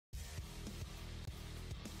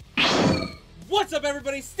What's up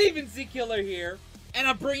everybody, Steven Z Killer here, and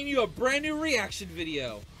I'm bringing you a brand new reaction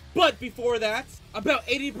video. But before that, about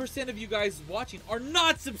 80% of you guys watching are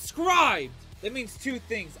not subscribed. That means two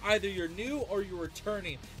things, either you're new or you're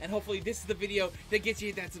returning, and hopefully this is the video that gets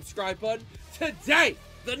you that subscribe button. Today,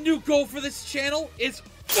 the new goal for this channel is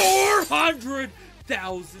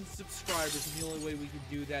 400,000 subscribers, and the only way we can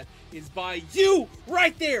do that is by you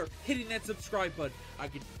right there hitting that subscribe button. I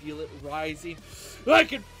can feel it rising. I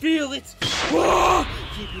can feel it. Ah!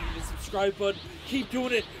 Keep hitting the subscribe button. Keep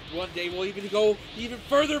doing it. One day we'll even go even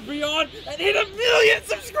further beyond and hit 1 million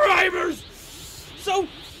subscribers. So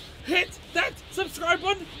hit that subscribe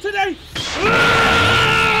button today.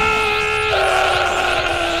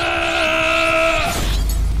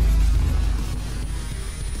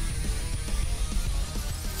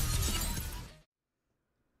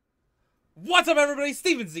 What's up everybody,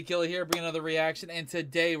 Steven Z Killer here, bringing another reaction, and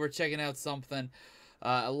today we're checking out something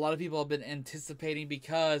a lot of people have been anticipating,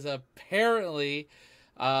 because apparently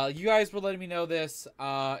you guys were letting me know this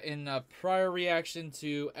in a prior reaction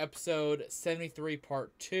to episode 73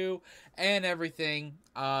 part 2 and everything,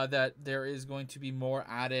 that there is going to be more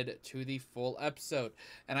added to the full episode.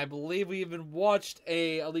 And I believe we even watched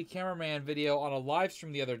a Elite Cameraman video on a live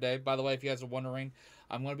stream the other day. By the way, if you guys are wondering,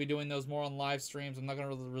 I'm going to be doing those more on live streams. I'm not going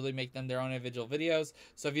to really make them their own individual videos.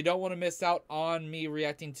 So if you don't want to miss out on me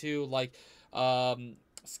reacting to, like,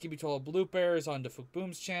 SKIBIDI bloopers on Defuk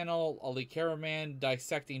Boom's channel, Elite Cameraman,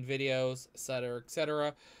 dissecting videos, etc.,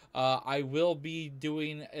 etc., I will be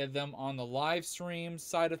doing them on the live stream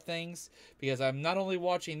side of things, because I'm not only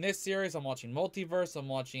watching this series, I'm watching Multiverse, I'm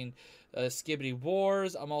watching SKIBIDI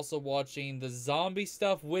Wars, I'm also watching the zombie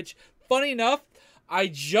stuff, which, funny enough, I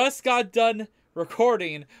just got done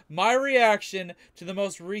recording my reaction to the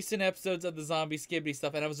most recent episodes of the zombie SKIBIDI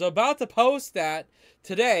stuff, and I was about to post that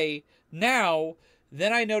today. Now,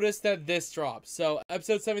 then I noticed that this dropped. So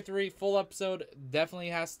episode 73, full episode,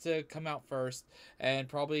 definitely has to come out first, and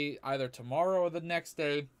probably either tomorrow or the next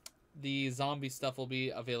day the zombie stuff will be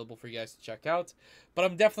available for you guys to check out. But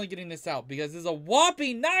I'm definitely getting this out because this is a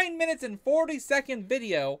whopping 9 minutes and 40-second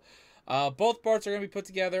video. Both parts are going to be put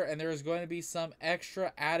together, and there is going to be some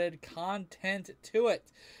extra added content to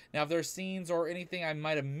it. Now, if there's scenes or anything I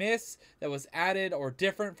might have missed that was added or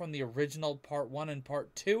different from the original part 1 and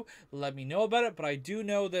part 2, let me know about it. But I do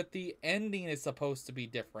know that the ending is supposed to be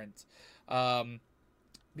different.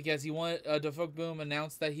 Because he wanted, Defuk Boom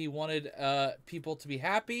announced that he wanted people to be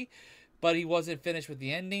happy, but he wasn't finished with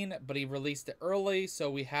the ending, but he released it early,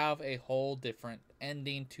 so we have a whole different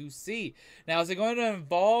ending to see. Now, is it going to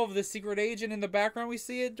involve the secret agent in the background we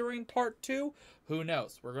see it during part 2? Who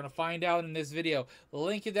knows? We're going to find out in this video.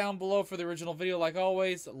 Link it down below for the original video. Like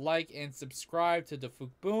always, like and subscribe to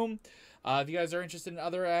Defuk Boom. If you guys are interested in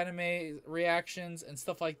other anime reactions and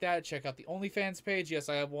stuff like that, check out the OnlyFans page. Yes,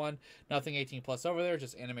 I have one. Nothing 18+ over there,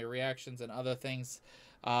 just anime reactions and other things.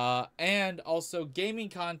 And also gaming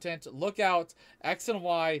content. Look out, X and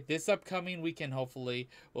Y this upcoming weekend, hopefully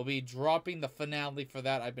we'll be dropping the finale for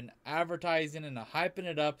that. I've been advertising and hyping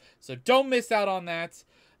it up, so don't miss out on that.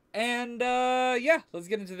 And yeah, let's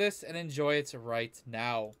get into this and enjoy it right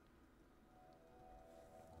now.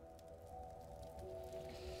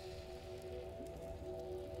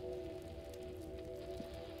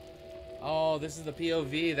 Oh, this is the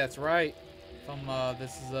POV, that's right. From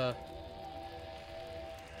this is a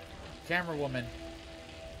camera woman.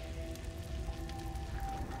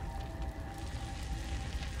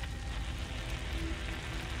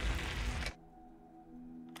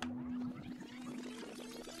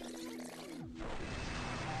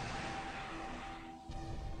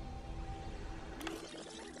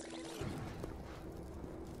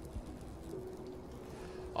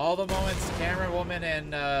 All the moments camera woman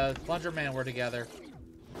and plunger man were together.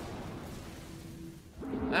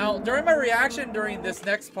 Now, during my reaction during this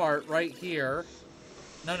next part right here,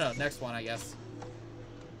 no, next one, I guess.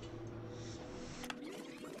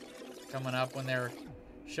 Coming up when they're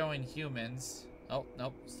showing humans. Oh,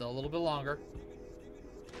 nope, still a little bit longer.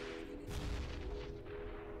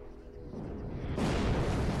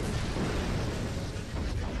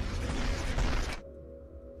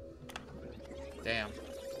 Damn.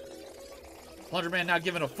 Plunger man not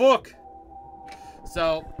giving a fuck.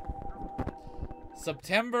 So,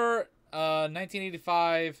 September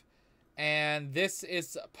 1985, and this is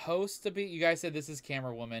supposed to be, you guys said this is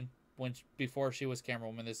camera woman, when before she was camera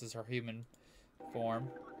woman. This is her human form,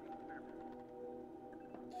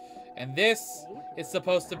 and this is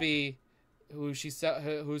supposed to be who she said,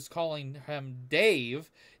 who's calling him Dave,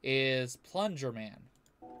 is Plunger Man.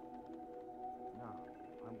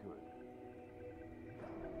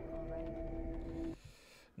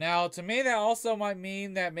 Now, to me, that also might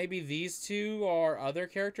mean that maybe these two are other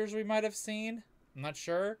characters we might have seen. I'm not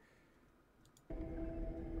sure.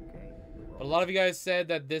 But a lot of you guys said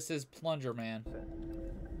that this is Plunger Man.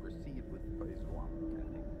 Proceed with phase 1.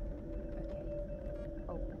 Okay.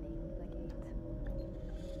 Opening the gate.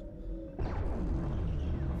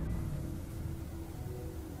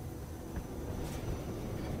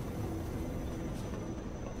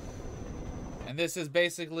 And this is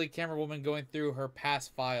basically Camera Woman going through her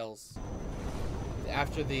past files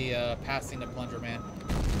after the passing of Plunger Man.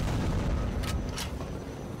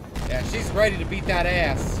 Yeah, she's ready to beat that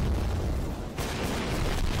ass.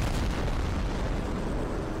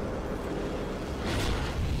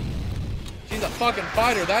 She's a fucking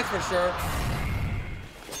fighter, that's for sure.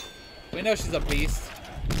 We know she's a beast.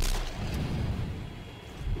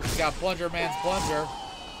 She got Plunger Man's plunger.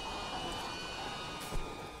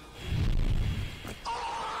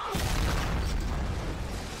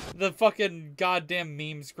 The fucking goddamn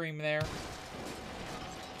meme scream there.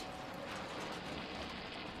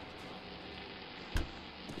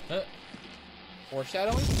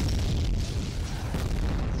 Foreshadowing?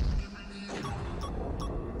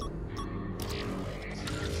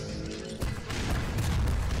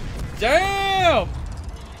 Damn!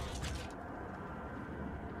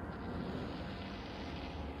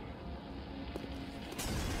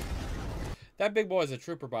 That big boy is a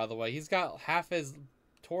trooper, by the way. He's got half his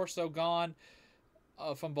torso gone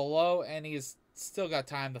from below, and he's still got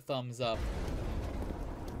time to thumbs up.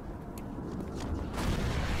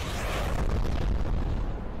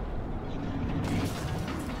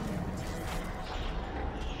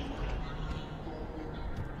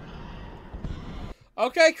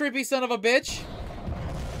 Okay, creepy son of a bitch.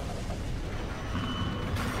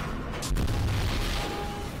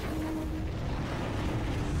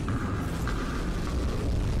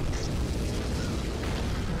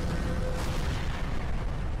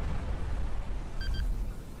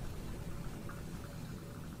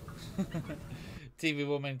 TV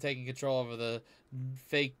woman taking control over the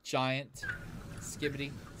fake giant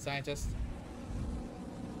SKIBIDI scientist.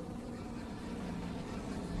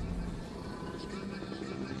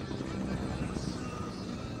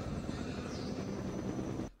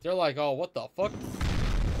 They're like, oh, what the fuck?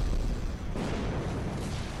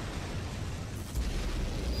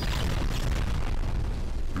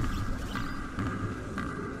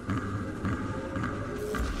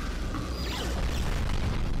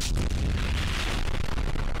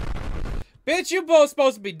 Bitch, you both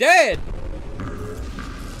supposed to be dead.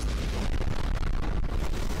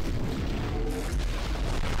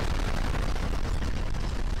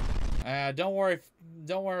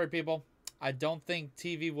 Don't worry, people. I don't think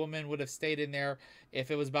TV woman would have stayed in there if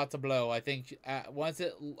it was about to blow. I think once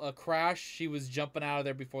it crashed, she was jumping out of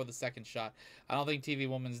there before the second shot. I don't think TV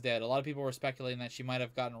woman's dead. A lot of people were speculating that she might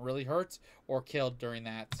have gotten really hurt or killed during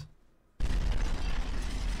that.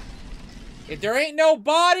 If there ain't no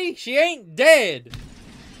body, she ain't dead.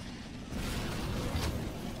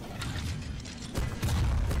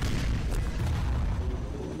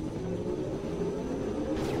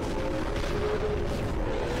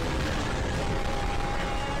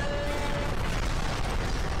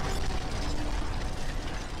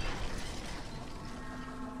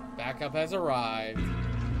 Backup has arrived.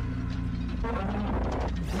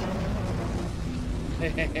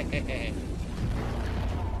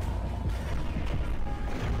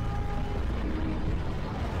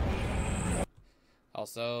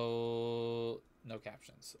 Also, no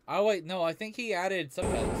captions. Oh, wait, no, I think he added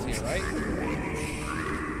subtitles here, right?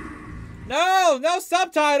 No, no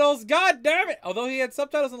subtitles! God damn it! Although he had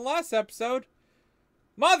subtitles in the last episode.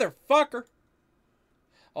 Motherfucker!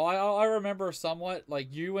 Oh, I remember somewhat, like,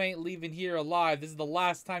 you ain't leaving here alive. This is the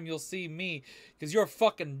last time you'll see me, because you're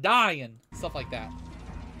fucking dying. Stuff like that.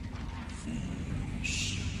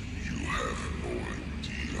 You have no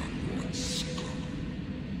idea what's coming.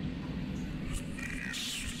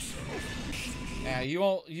 Yeah, you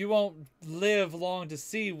won't live long to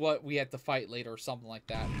see what we have to fight later or something like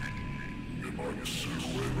that.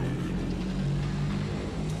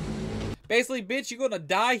 Basically, bitch, you're gonna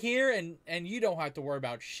die here, and you don't have to worry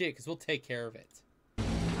about shit, because we'll take care of it.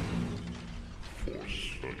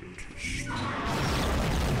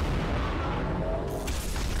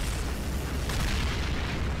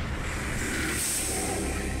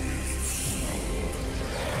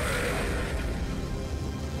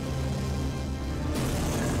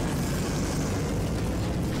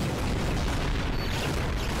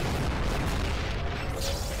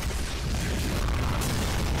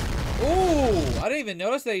 I didn't even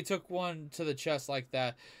notice that he took one to the chest like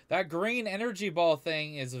that. That green energy ball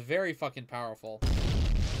thing is very fucking powerful.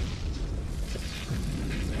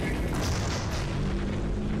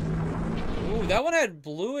 Ooh, that one had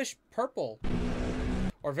bluish purple.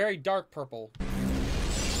 Or very dark purple.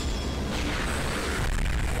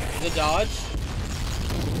 The dodge.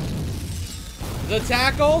 The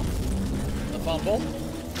tackle. The fumble.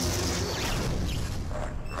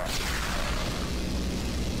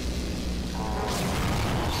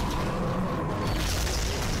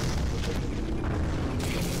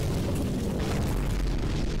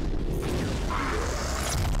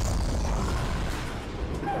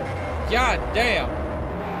 God damn.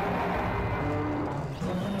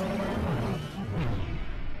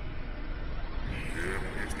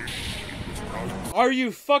 Are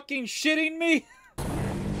you fucking shitting me?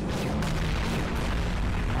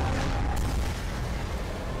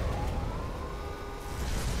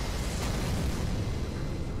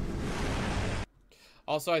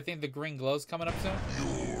 Also, I think the green glow's coming up soon.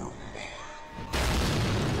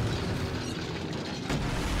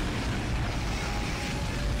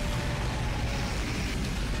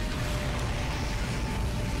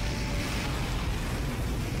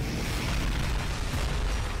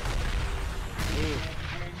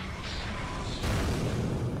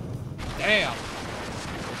 Damn.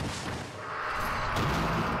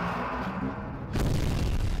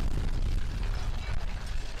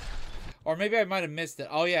 Or maybe I might have missed it.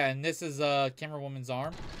 Oh yeah, and this is Camera Woman's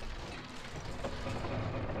arm.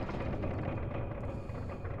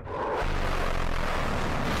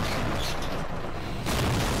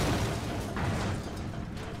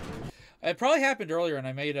 It probably happened earlier and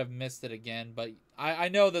I may have missed it again, but I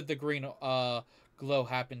know that the green glow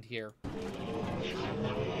happened here.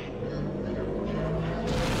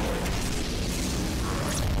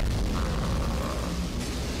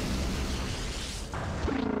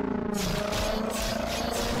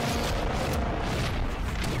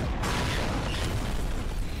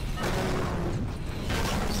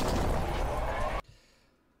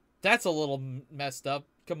 That's a little messed up.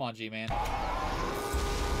 Come on, G-Man.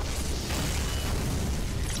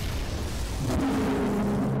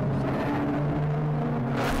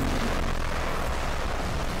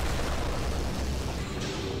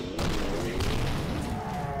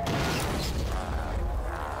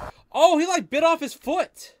 Oh, he like bit off his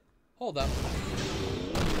foot. Hold up.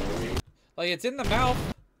 Like it's in the mouth.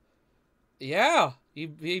 Yeah, he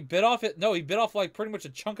bit off it. No, he bit off like pretty much a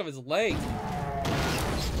chunk of his leg.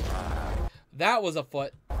 That was a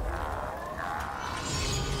foot.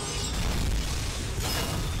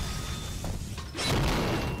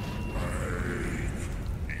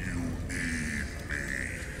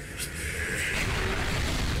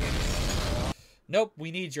 Nope,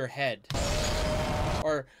 we need your head.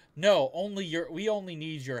 Or no, we only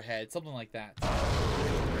need your head. Something like that.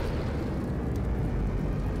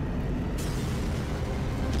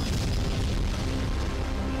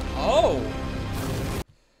 Oh.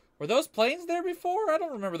 Were those planes there before? I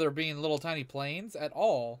don't remember there being little tiny planes at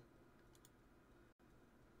all.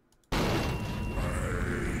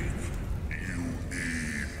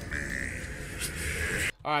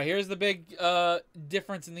 Alright, here's the big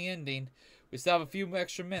difference in the ending. We still have a few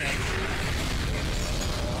extra minutes.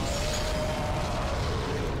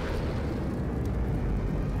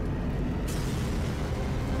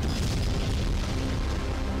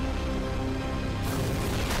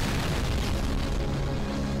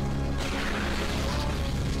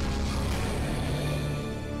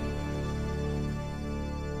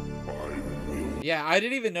 Yeah, I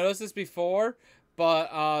didn't even notice this before,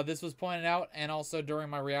 but this was pointed out, and also during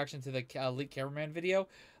my reaction to the Elite Cameraman video.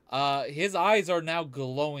 His eyes are now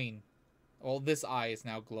glowing. Well, this eye is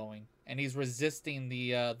now glowing, and he's resisting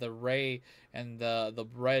the ray and the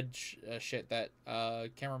red shit that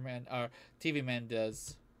cameraman TV man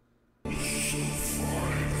does.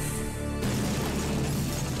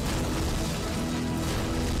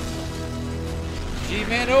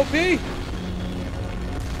 G-Man OP.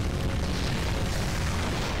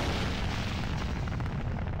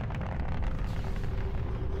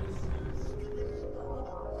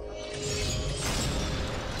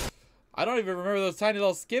 I don't even remember those tiny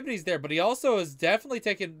little skibidis there, but he also is definitely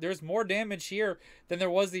taking... There's more damage here than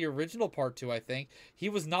there was the original part 2, I think. He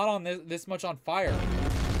was not on this much on fire.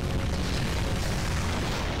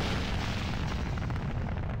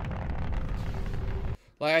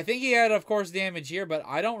 Like, I think he had, of course, damage here, but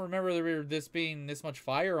I don't remember this being this much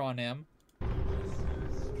fire on him.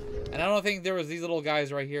 And I don't think there was these little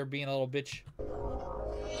guys right here being a little bitch.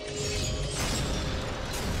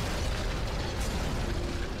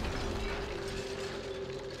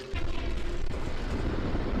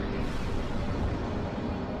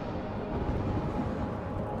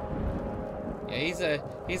 Yeah,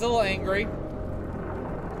 he's a little angry.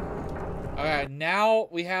 Alright, now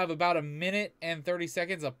we have about a minute and 30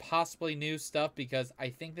 seconds of possibly new stuff because I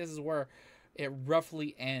think this is where it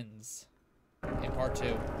roughly ends in part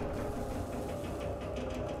 2.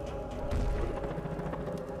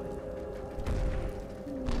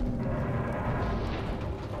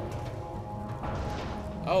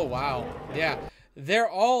 Oh, wow. Yeah. They're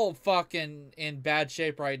all fucking in bad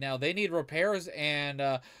shape right now. They need repairs, and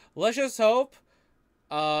let's just hope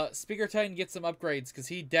Speaker Titan gets some upgrades, because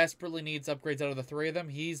he desperately needs upgrades out of the 3 of them.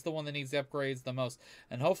 He's the one that needs the upgrades the most.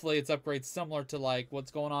 And hopefully it's upgrades similar to, like,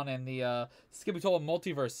 what's going on in the SKIBIDI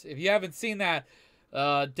multiverse. If you haven't seen that,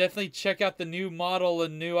 definitely check out the new model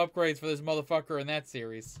and new upgrades for this motherfucker in that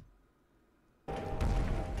series.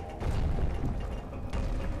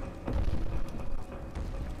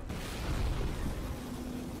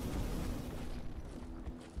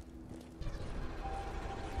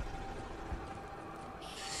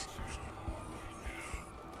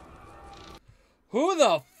 Who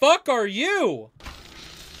the fuck are you?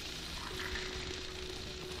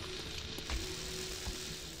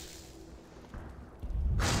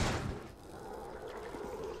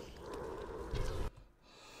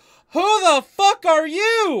 Who the fuck are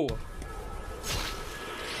you?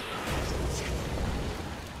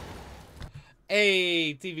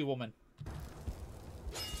 A TV woman.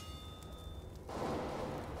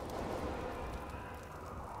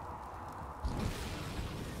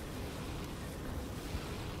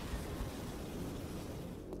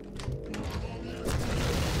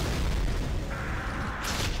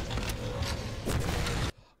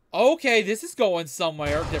 Okay, this is going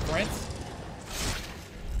somewhere different.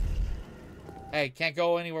 Hey, can't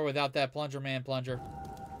go anywhere without that plunger man plunger.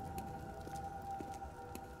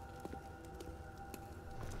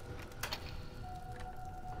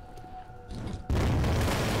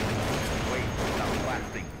 Wait, not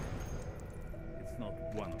blasting. It's not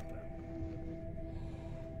one of them.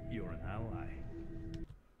 You're an ally,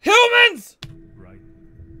 Humans! right?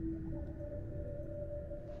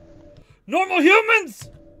 Normal humans!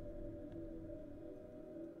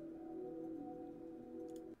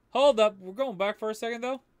 Hold up, we're going back for a second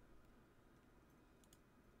though.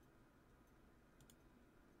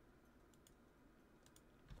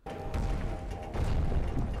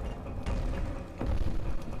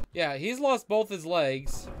 Yeah, he's lost both his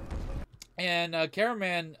legs. And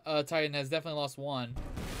Caraman Titan has definitely lost one.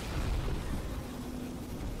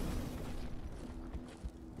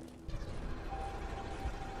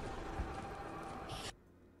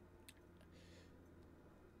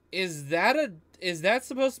 Is that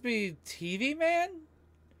supposed to be TV Man?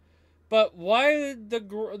 But why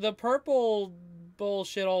the purple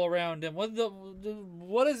bullshit all around him?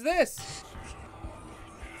 What is this?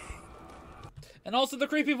 And also the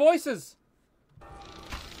creepy voices.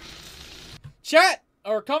 Chat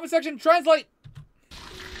or comment section, translate.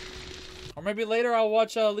 Or maybe later I'll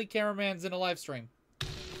watch Elite Cameramans in a live stream.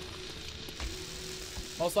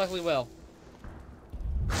 Most likely will.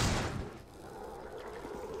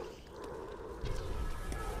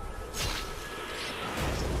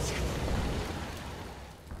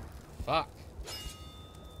 Fuck.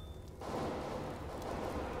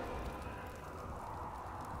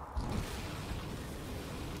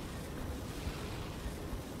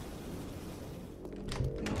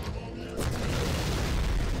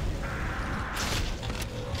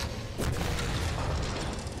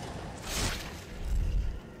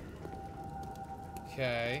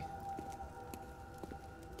 Okay.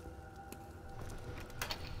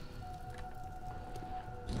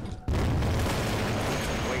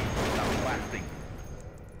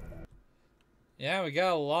 Yeah, we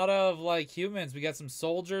got a lot of, like, humans. We got some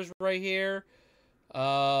soldiers right here.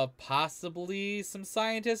 Possibly some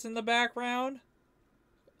scientists in the background.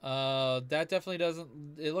 That definitely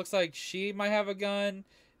doesn't... It looks like she might have a gun.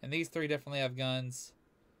 And these 3 definitely have guns.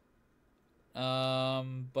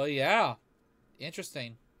 But yeah.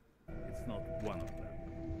 Interesting. It's not one of them.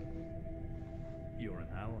 You're an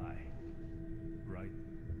ally, right?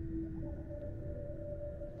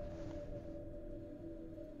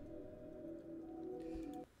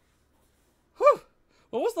 Whew.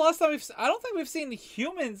 When was the last time I don't think we've seen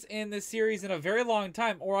humans in this series in a very long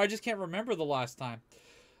time, or I just can't remember the last time.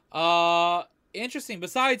 Interesting.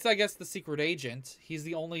 Besides, I guess, the Secret Agent, he's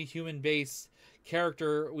the only human-based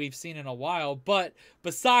character we've seen in a while. But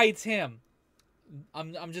besides him,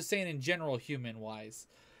 I'm just saying in general, human-wise.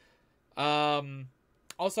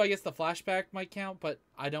 Also, I guess the flashback might count, but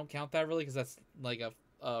I don't count that really because that's like a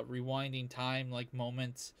rewinding time, like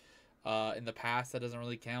moment in the past. That doesn't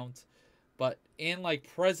really count. But in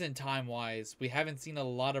like present time-wise, we haven't seen a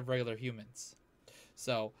lot of regular humans.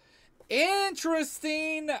 So,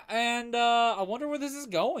 Interesting, and I wonder where this is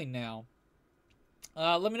going now.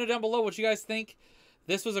 Let me know down below what you guys think.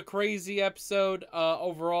 This was a crazy episode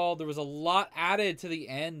overall. There was a lot added to the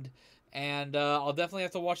end, and I'll definitely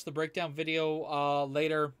have to watch the breakdown video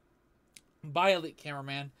later by Elite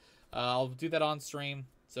Cameraman. I'll do that on stream,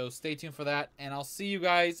 so stay tuned for that, and I'll see you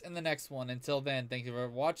guys in the next one. Until then, thank you for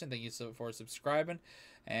watching. Thank you for subscribing,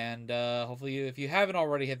 and hopefully, if you haven't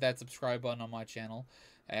already, hit that subscribe button on my channel,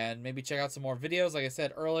 and maybe check out some more videos. Like I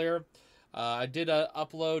said earlier, I did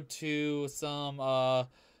upload to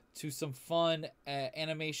some fun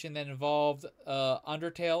animation that involved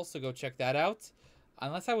Undertale, so go check that out.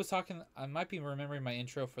 Unless I was talking, I might be remembering my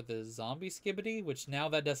intro for the zombie skibidi, which now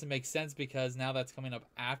that doesn't make sense because now that's coming up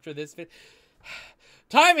after this video.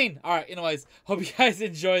 Timing! Alright, anyways, hope you guys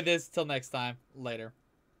enjoy this. Till next time, later.